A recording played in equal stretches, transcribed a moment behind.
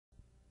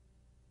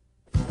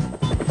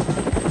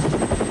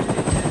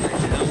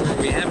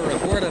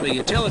of a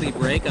utility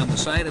break on the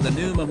side of the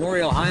new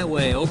Memorial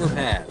Highway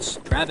overpass.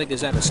 Traffic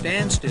is at a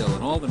standstill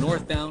in all the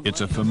northbound...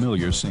 It's a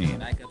familiar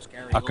scene.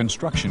 A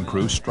construction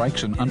crew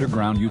strikes an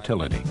underground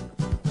utility,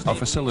 a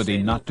facility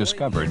not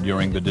discovered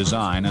during the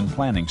design and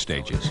planning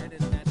stages.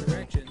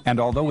 And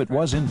although it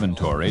was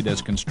inventoried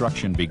as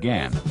construction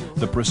began,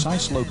 the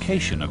precise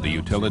location of the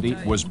utility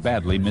was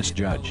badly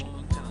misjudged.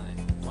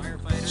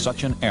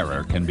 Such an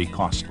error can be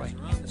costly.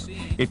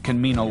 It can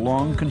mean a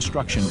long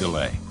construction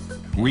delay,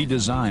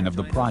 redesign of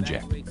the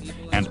project,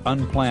 and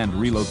unplanned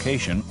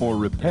relocation or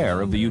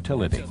repair of the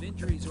utility.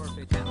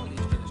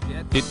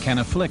 It can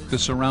afflict the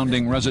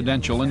surrounding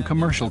residential and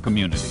commercial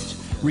communities,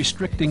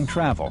 restricting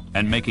travel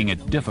and making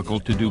it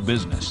difficult to do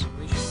business.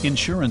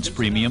 Insurance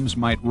premiums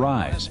might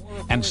rise,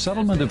 and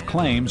settlement of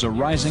claims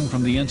arising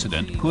from the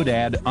incident could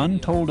add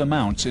untold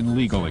amounts in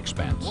legal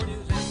expense.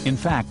 In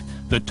fact,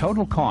 the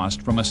total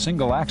cost from a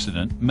single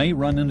accident may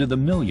run into the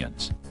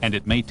millions, and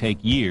it may take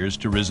years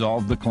to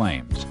resolve the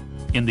claims.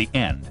 In the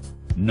end,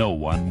 no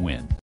one wins.